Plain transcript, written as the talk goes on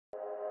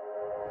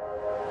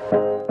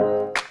Luis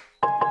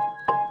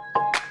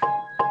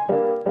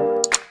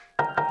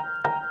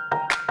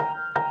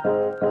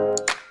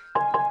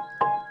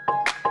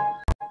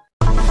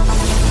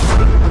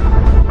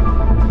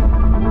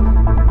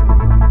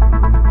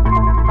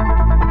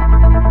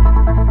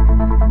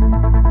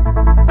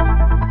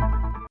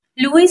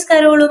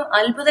കരോളും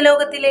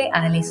അത്ഭുതലോകത്തിലെ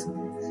ആലീസും.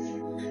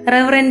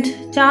 Reverend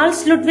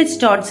Charles Ludwig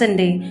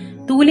ടോഡ്സന്റെ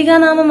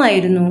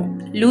തൂലികാനാമമായിരുന്നു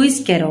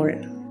Lewis Carroll.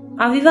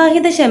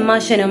 അവിവാഹിത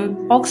ഷെമ്മാശനും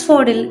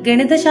ഓക്സ്ഫോർഡിൽ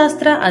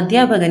ഗണിതശാസ്ത്ര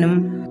അധ്യാപകനും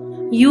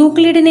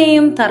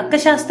യൂക്ലിഡിനെയും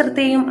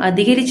തർക്കശാസ്ത്രത്തെയും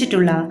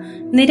അധികരിച്ചിട്ടുള്ള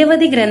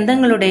നിരവധി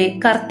ഗ്രന്ഥങ്ങളുടെ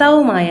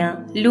കർത്താവുമായ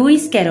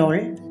ലൂയിസ് കരോൾ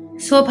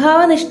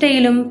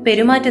സ്വഭാവനിഷ്ഠയിലും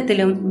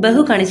പെരുമാറ്റത്തിലും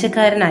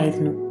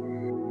ബഹുകണിശക്കാരനായിരുന്നു.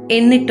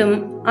 എന്നിട്ടും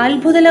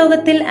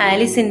അത്ഭുതലോകത്തിൽ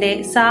ആലിസിന്റെ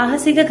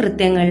സാഹസിക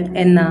കൃത്യങ്ങൾ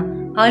എന്ന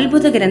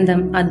അത്ഭുത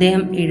ഗ്രന്ഥം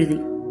അദ്ദേഹം എഴുതി.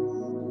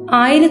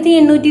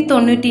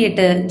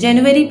 1898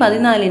 ജനുവരി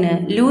 14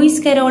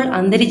 ലൂയിസ് കരോൾ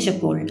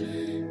അന്തരിച്ചപ്പോൾ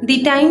ദി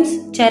ടൈംസ്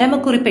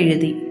ചരമക്കുറിപ്പ്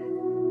എഴുതി.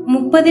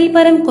 30-ൽ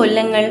പരം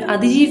കൊല്ലങ്ങൾ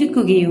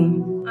അതിജീവിക്കുകയും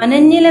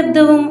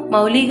അനന്യലബ്ധവും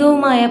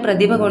മൗലികവുമായ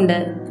പ്രതിഭ കൊണ്ട്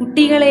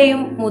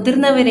കുട്ടികളെയും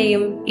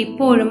മുതിർന്നവരെയും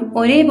ഇപ്പോഴും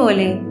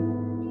ഒരേപോലെ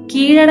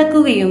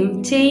കീഴടക്കുകയും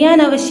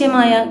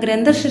ചെയ്യാനാവശ്യമായ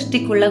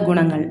ഗ്രന്ഥസൃഷ്ടിക്കുള്ള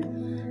ഗുണങ്ങൾ,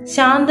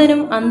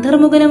 ശാന്തനും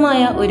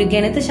അന്തർമുഖനുമായ ഒരു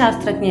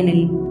ഗണിതശാസ്ത്രജ്ഞനിൽ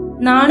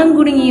നാണം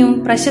കുടുങ്ങിയും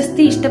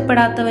പ്രശസ്തി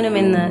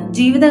ഇഷ്ടപ്പെടാത്തവനുമെന്ന്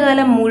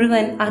ജീവിതകാലം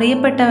മുഴുവൻ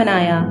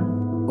അറിയപ്പെട്ടവനായ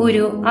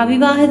ഒരു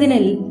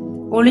അവിവാഹിതനിൽ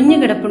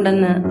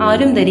ഒളിഞ്ഞുകിടപ്പുണ്ടെന്ന്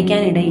ആരും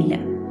ധരിക്കാനിടയില്ല.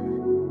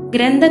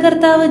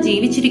 ഗ്രന്ഥകർത്താവ്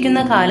ജീവിച്ചിരിക്കുന്ന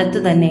കാലത്തു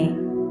തന്നെ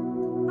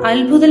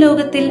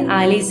അത്ഭുതലോകത്തിൽ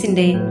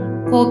ആലീസിന്റെ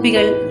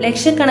കോപ്പികൾ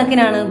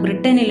ലക്ഷക്കണക്കിനാണ്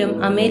ബ്രിട്ടനിലും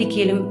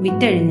അമേരിക്കയിലും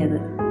വിറ്റഴിഞ്ഞത്.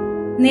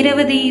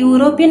 നിരവധി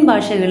യൂറോപ്യൻ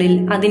ഭാഷകളിൽ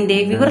അതിന്റെ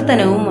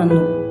വിവർത്തനവും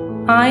വന്നു.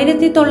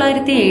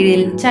 1907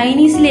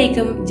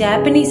 ചൈനീസിലേക്കും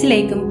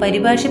ജാപ്പനീസിലേക്കും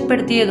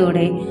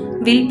പരിഭാഷപ്പെടുത്തിയതോടെ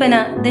വിൽപ്പന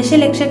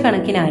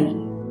ദശലക്ഷക്കണക്കിനായി.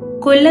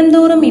 കൊല്ലം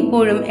തോറും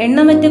ഇപ്പോഴും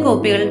എണ്ണമറ്റ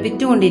കോപ്പികൾ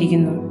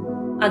വിറ്റുകൊണ്ടിരിക്കുന്നു.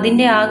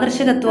 അതിന്റെ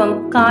ആകർഷകത്വം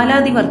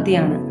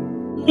കാലാതിവർത്തിയാണ്.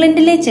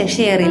 ഇംഗ്ലണ്ടിലെ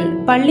ചെഷയറിൽ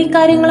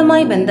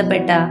പള്ളിക്കാര്യങ്ങളുമായി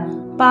ബന്ധപ്പെട്ട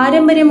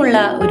പാരമ്പര്യമുള്ള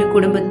ഒരു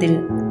കുടുംബത്തിൽ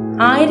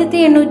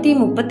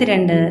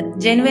 1832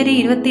 ജനുവരി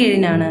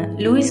 27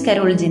 ലൂയിസ്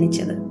കരോൾ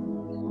ജനിച്ചത്.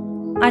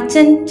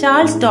 അച്ഛൻ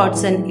ചാൾസ്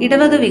ടോഡ്സൺ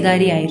ഇടവക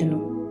വികാരിയായിരുന്നു.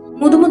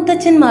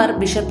 മുതുമുത്തച്ഛന്മാർ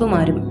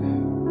ബിഷപ്പുമാരും.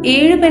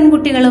 7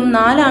 പെൺകുട്ടികളും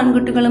 4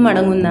 ആൺകുട്ടികളും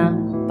അടങ്ങുന്ന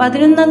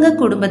 11-അംഗ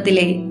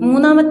കുടുംബത്തിലെ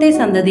മൂന്നാമത്തെ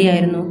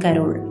സന്തതിയായിരുന്നു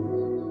കരോൾ.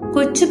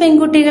 കൊച്ചു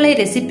പെൺകുട്ടികളെ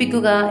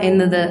രസിപ്പിക്കുക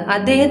എന്നത്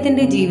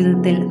അദ്ദേഹത്തിന്റെ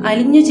ജീവിതത്തിൽ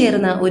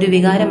അലിഞ്ഞുചേർന്ന ഒരു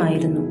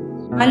വികാരമായിരുന്നു.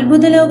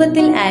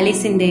 അത്ഭുതലോകത്തിൽ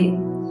ആലീസിന്റെ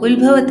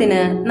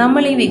ഉത്ഭവത്തിന്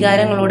നമ്മൾ ഈ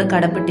വികാരങ്ങളോട്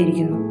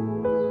കടപ്പെട്ടിരിക്കുന്നു.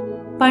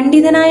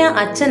 പണ്ഡിതനായ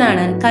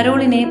അച്ഛനാണ്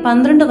കരോളിനെ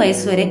 12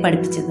 വയസ്സുവരെ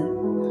പഠിപ്പിച്ചത്.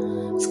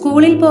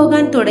 സ്കൂളിൽ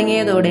പോകാൻ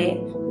തുടങ്ങിയതോടെ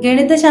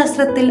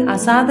ഗണിതശാസ്ത്രത്തിൽ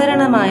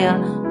അസാധാരണമായ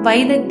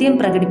വൈദഗ്ധ്യം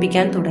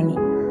പ്രകടിപ്പിക്കാൻ തുടങ്ങി.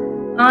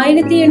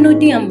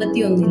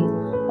 1851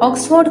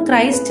 ഓക്സ്ഫോർഡ്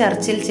ക്രൈസ്റ്റ്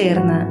ചർച്ചിൽ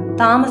ചേർന്ന്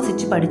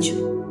താമസിച്ചു പഠിച്ചു.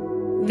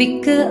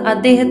 വിക്ക്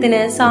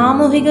അദ്ദേഹത്തിന്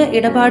സാമൂഹിക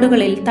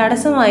ഇടപാടുകളിൽ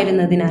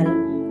തടസ്സമായിരുന്നതിനാൽ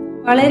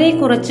വളരെ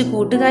കുറച്ച്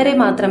കൂട്ടുകാരെ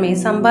മാത്രമേ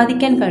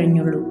സമ്പാദിക്കാൻ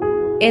കഴിഞ്ഞുള്ളൂ.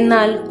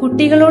 എന്നാൽ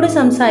കുട്ടികളോട്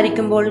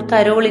സംസാരിക്കുമ്പോൾ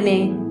കരോളിനെ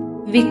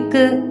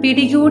വിക്ക്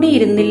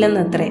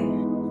പിടികൂടിയിരുന്നില്ലെന്നത്രേ.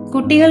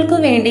 കുട്ടികൾക്കു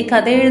വേണ്ടി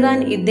കഥ എഴുതാൻ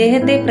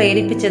ഇദ്ദേഹത്തെ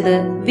പ്രേരിപ്പിച്ചത്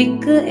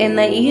വിക്ക് എന്ന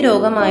ഈ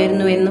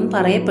രോഗമായിരുന്നുവെന്നും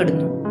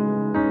പറയപ്പെടുന്നു.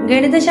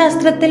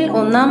 ഗണിതശാസ്ത്രത്തിൽ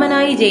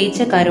ഒന്നാമനായി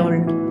ജയിച്ച കരോൾ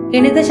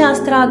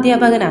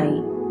ഗണിതശാസ്ത്രാധ്യാപകനായി.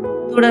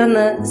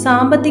 തുടർന്ന്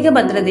സാമ്പത്തിക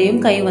ഭദ്രതയും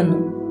കൈവന്നു.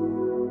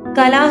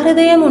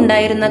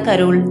 കലാഹൃദയമുണ്ടായിരുന്ന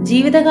കരോൾ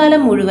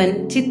ജീവിതകാലം മുഴുവൻ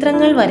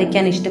ചിത്രങ്ങൾ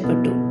വരയ്ക്കാൻ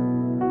ഇഷ്ടപ്പെട്ടു.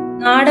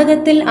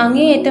 നാടകത്തിൽ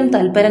അങ്ങേയറ്റം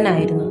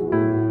തൽപരനായിരുന്നു.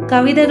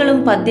 കവിതകളും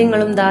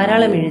പദ്യങ്ങളും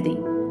ധാരാളം എഴുതി.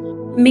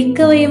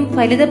 മിക്കവയും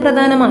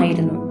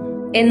ഫലിതപ്രധാനമായിരുന്നു.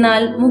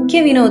 എന്നാൽ മുഖ്യ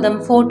വിനോദം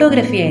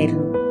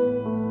ഫോട്ടോഗ്രഫിയായിരുന്നു.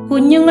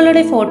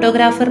 കുഞ്ഞുങ്ങളുടെ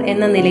ഫോട്ടോഗ്രാഫർ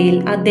എന്ന നിലയിൽ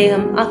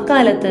അദ്ദേഹം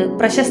അക്കാലത്ത്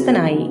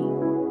പ്രശസ്തനായി.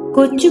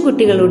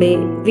 കൊച്ചുകുട്ടികളുടെ,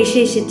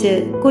 വിശേഷിച്ച്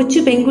കൊച്ചു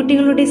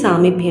പെൺകുട്ടികളുടെ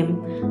സാമീപ്യം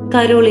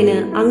കരോളിന്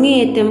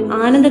അങ്ങേയറ്റം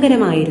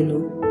ആനന്ദകരമായിരുന്നു.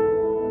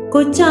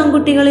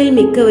 കൊച്ചാൺകുട്ടികളിൽ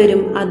മിക്കവരും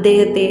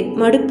അദ്ദേഹത്തെ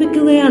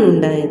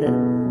മടുപ്പിക്കുകയാണുണ്ടായത്.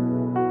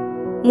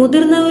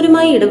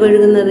 മുതിർന്നവരുമായി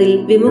ഇടപഴകുന്നതിൽ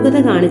വിമുഖത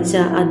കാണിച്ച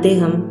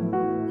അദ്ദേഹം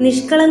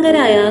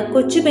നിഷ്കളങ്കരായ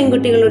കൊച്ചു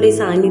പെൺകുട്ടികളുടെ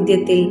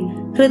സാന്നിധ്യത്തിൽ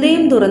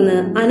ഹൃദയം തുറന്ന്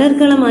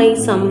അനർഗളമായി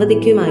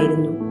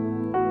സംവദിക്കുമായിരുന്നു.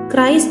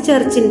 ക്രൈസ്റ്റ്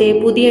ചർച്ചിന്റെ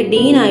പുതിയ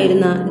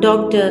ഡീനായിരുന്ന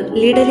ഡോക്ടർ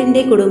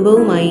ലിഡലിന്റെ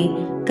കുടുംബവുമായി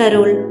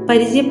കരോൾ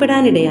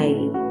പരിചയപ്പെടാനിടയായി.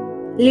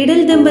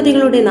 ലിഡൽ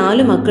ദമ്പതികളുടെ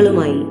 4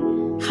 മക്കളുമായി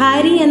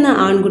ഹാരി എന്ന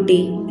ആൺകുട്ടി,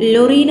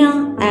 ലൊറീന,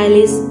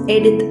 ആലിസ്,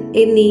 എഡിത്ത്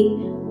എന്നീ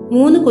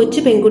 3 കൊച്ചു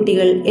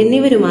പെൺകുട്ടികൾ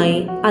എന്നിവരുമായി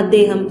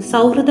അദ്ദേഹം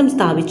സൗഹൃദം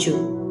സ്ഥാപിച്ചു.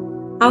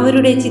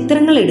 അവരുടെ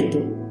ചിത്രങ്ങൾ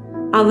എടുത്തു.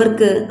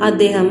 അവർക്ക്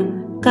അദ്ദേഹം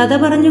കഥ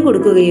പറഞ്ഞു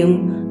കൊടുക്കുകയും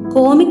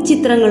കോമിക്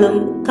ചിത്രങ്ങളും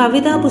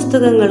കവിതാ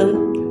പുസ്തകങ്ങളും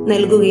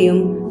നൽകുകയും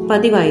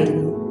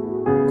പതിവായിരുന്നു.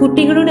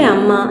 കുട്ടികളുടെ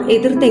അമ്മ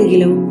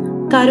എതിർത്തെങ്കിലും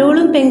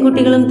കരോളും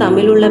പെൺകുട്ടികളും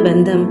തമ്മിലുള്ള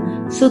ബന്ധം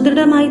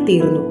സുദൃഢമായി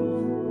തീർന്നു.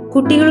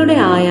 കുട്ടികളുടെ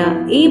ആയ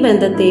ഈ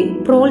ബന്ധത്തെ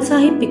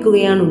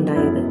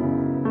പ്രോത്സാഹിപ്പിക്കുകയാണുണ്ടായത്.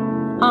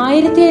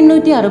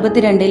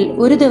 1862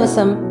 ഒരു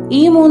ദിവസം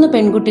ഈ 3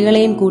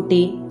 പെൺകുട്ടികളെയും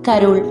കൂട്ടി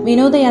കരോൾ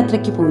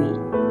വിനോദയാത്രയ്ക്ക് പോയി.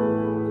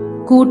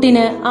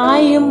 കൂട്ടിന്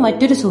ആയയും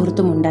മറ്റൊരു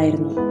സുഹൃത്തും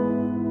ഉണ്ടായിരുന്നു.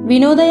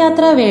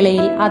 വിനോദയാത്രാ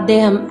വേളയിൽ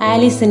അദ്ദേഹം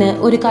ആലീസിന്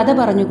ഒരു കഥ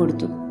പറഞ്ഞു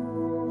കൊടുത്തു.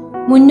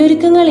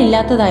 മുന്നൊരുക്കങ്ങൾ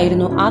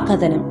ഇല്ലാത്തതായിരുന്നു ആ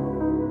കഥനം.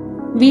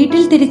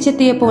 വീട്ടിൽ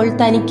തിരിച്ചെത്തിയപ്പോൾ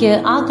തനിക്ക്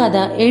ആ കഥ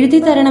എഴുതി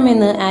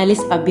തരണമെന്ന്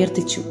ആലീസ്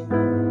അഭ്യർത്ഥിച്ചു.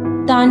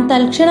 താൻ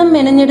തൽക്ഷണം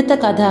മെനഞ്ഞെടുത്ത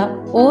കഥ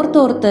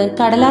ഓർത്തോർത്ത്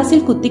കടലാസിൽ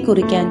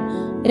കുത്തിക്കുറിക്കാൻ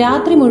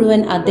രാത്രി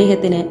മുഴുവൻ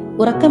അദ്ദേഹത്തിന്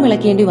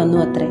ഉറക്കമിളക്കേണ്ടി വന്നു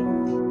അത്രേ.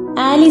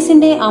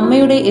 ആലീസിന്റെ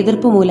അമ്മയുടെ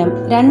എതിർപ്പ് മൂലം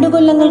 2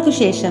 കൊല്ലങ്ങൾക്കു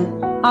ശേഷം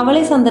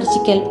അവളെ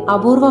സന്ദർശിക്കൽ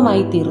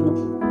അപൂർവമായി തീർന്നു.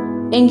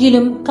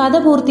 എങ്കിലും കഥ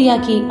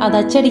പൂർത്തിയാക്കി അത്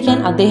അച്ചടിക്കാൻ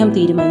അദ്ദേഹം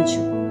തീരുമാനിച്ചു.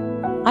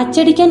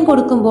 അച്ചടിക്കാൻ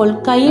കൊടുക്കുമ്പോൾ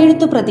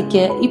കൈയെഴുത്തു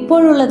പ്രതിക്ക്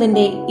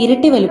ഇപ്പോഴുള്ളതിന്റെ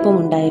ഇരട്ടി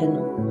വലുപ്പമുണ്ടായിരുന്നു.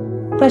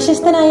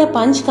 പ്രശസ്തനായ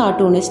പഞ്ച്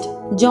കാർട്ടൂണിസ്റ്റ്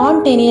ജോൺ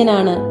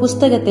ടെനിയനാണ്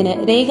പുസ്തകത്തിന്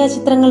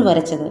രേഖാചിത്രങ്ങൾ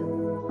വരച്ചത്.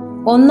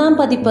 1ാം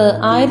പതിപ്പ്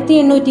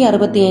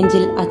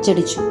 1865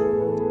 അച്ചടിച്ചു.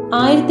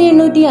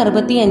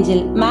 1865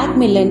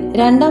 മാക്മില്ലൻ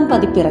 2ാം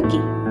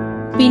പതിപ്പിറക്കി.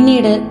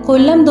 പിന്നീട്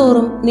കൊല്ലം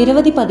തോറും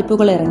നിരവധി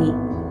പതിപ്പുകൾ ഇറങ്ങി.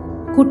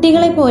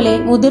 കുട്ടികളെ പോലെ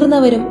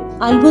മുതിർന്നവരും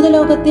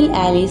അത്ഭുതലോകത്തിൽ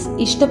ആലീസ്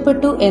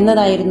ഇഷ്ടപ്പെട്ടു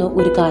എന്നതായിരുന്നു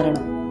ഒരു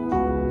കാരണം.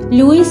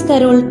 ലൂയിസ്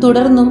കരോൾ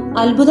തുടർന്നും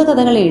അത്ഭുത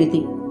കഥകൾ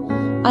എഴുതി.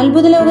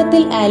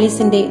 അത്ഭുതലോകത്തിൽ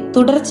ആലീസിന്റെ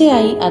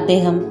തുടർച്ചയായി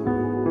അദ്ദേഹം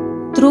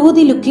ത്രൂ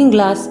ദി ലുക്കിംഗ്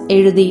ഗ്ലാസ്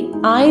എഴുതി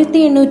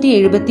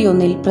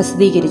 1871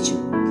 പ്രസിദ്ധീകരിച്ചു.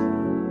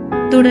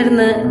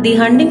 തുടർന്ന് the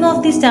hunting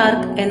of the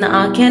Stark എന്ന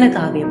ആഖ്യാന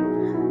കാവ്യം,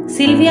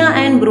 സിൽവിയ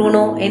ആൻഡ്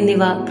ബ്രൂണോ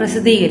എന്നിവ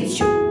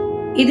പ്രസിദ്ധീകരിച്ചു.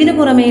 ഇതിനു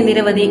പുറമെ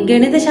നിരവധി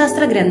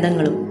ഗണിതശാസ്ത്ര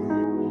ഗ്രന്ഥങ്ങളും.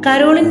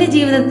 കരോളിന്റെ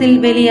ജീവിതത്തിൽ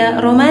വലിയ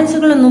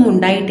റൊമാൻസുകളൊന്നും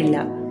ഉണ്ടായിട്ടില്ല.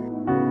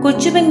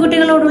 കൊച്ചു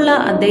പെൺകുട്ടികളോടുള്ള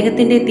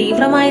അദ്ദേഹത്തിന്റെ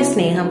തീവ്രമായ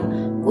സ്നേഹം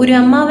ഒരു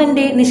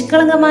അമ്മാവന്റെ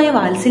നിഷ്കളങ്കമായ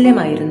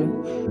വാത്സല്യമായിരുന്നു.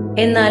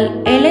 എന്നാൽ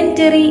എലൻ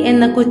ടെറി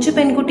എന്ന കൊച്ചു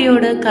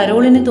പെൺകുട്ടിയോട്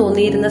കരോളിന്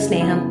തോന്നിയിരുന്ന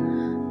സ്നേഹം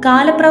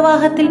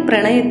കാലപ്രവാഹത്തിൽ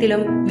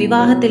പ്രണയത്തിലും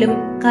വിവാഹത്തിലും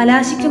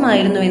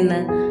കലാശിക്കുമായിരുന്നുവെന്ന്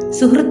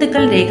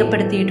സുഹൃത്തുക്കൾ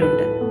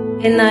രേഖപ്പെടുത്തിയിട്ടുണ്ട്.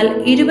 എന്നാൽ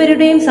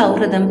ഇരുവരുടെയും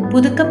സൗഹൃദം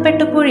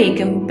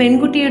പുതുക്കപ്പെട്ടപ്പോഴേക്കും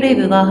പെൺകുട്ടിയുടെ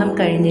വിവാഹം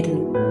കഴിഞ്ഞിരുന്നു.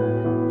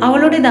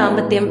 അവളുടെ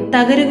ദാമ്പത്യം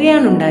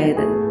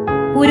തകരുകയാണുണ്ടായത്.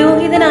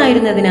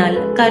 പുരോഹിതനായിരുന്നതിനാൽ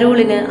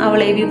കരോളിന്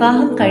അവളെ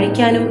വിവാഹം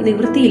കഴിക്കാനും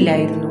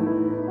നിവൃത്തിയില്ലായിരുന്നു.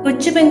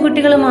 കൊച്ചു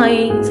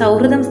പെൺകുട്ടികളുമായി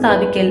സൗഹൃദം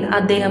സ്ഥാപിക്കൽ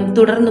അദ്ദേഹം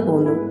തുടർന്നു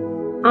പോന്നു.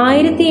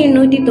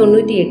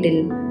 1898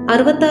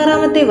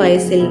 66ാമത്തെ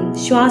വയസ്സിൽ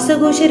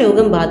ശ്വാസകോശ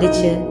രോഗം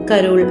ബാധിച്ച്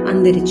കരോൾ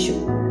അന്തരിച്ചു.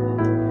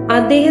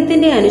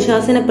 അദ്ദേഹത്തിന്റെ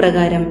അനുശാസന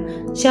പ്രകാരം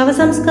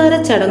ശവസംസ്കാര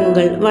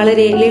ചടങ്ങുകൾ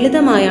വളരെ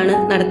ലളിതമായാണ്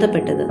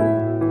നടത്തപ്പെട്ടത്.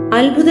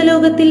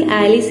 അത്ഭുതലോകത്തിൽ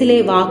ആലീസിലെ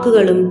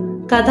വാക്കുകളും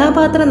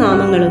കഥാപാത്ര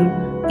നാമങ്ങളും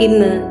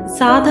ഇന്ന്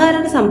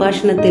സാധാരണ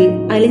സംഭാഷണത്തിൽ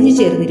അലിഞ്ഞു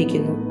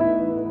ചേർന്നിരിക്കുന്നു.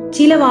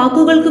 ചില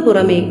വാക്കുകൾക്ക്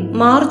പുറമെ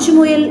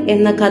മാർച്ചുമുയൽ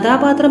എന്ന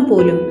കഥാപാത്രം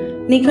പോലും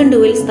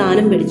നിഘണ്ടുവിൽ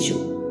സ്ഥാനം പിടിച്ചു.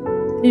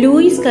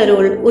 ലൂയിസ്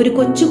കരോൾ ഒരു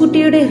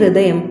കൊച്ചുകുട്ടിയുടെ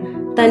ഹൃദയം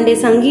തന്റെ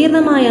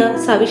സങ്കീർണമായ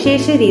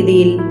സവിശേഷ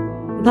രീതിയിൽ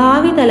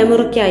ഭാവി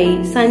തലമുറയ്ക്കായി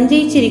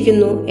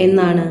സഞ്ചയിച്ചിരിക്കുന്നു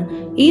എന്നാണ്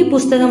ഈ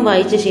പുസ്തകം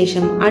വായിച്ച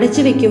ശേഷം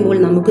അടച്ചുവെക്കുമ്പോൾ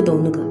നമുക്ക്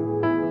തോന്നുക.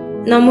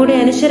 നമ്മുടെ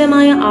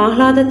അനശ്വരമായ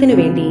ആഹ്ലാദത്തിനു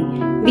വേണ്ടി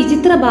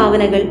വിചിത്ര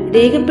ഭാവനകൾ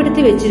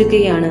രേഖപ്പെടുത്തി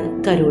വെച്ചിരിക്കുകയാണ്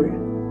കരോൾ.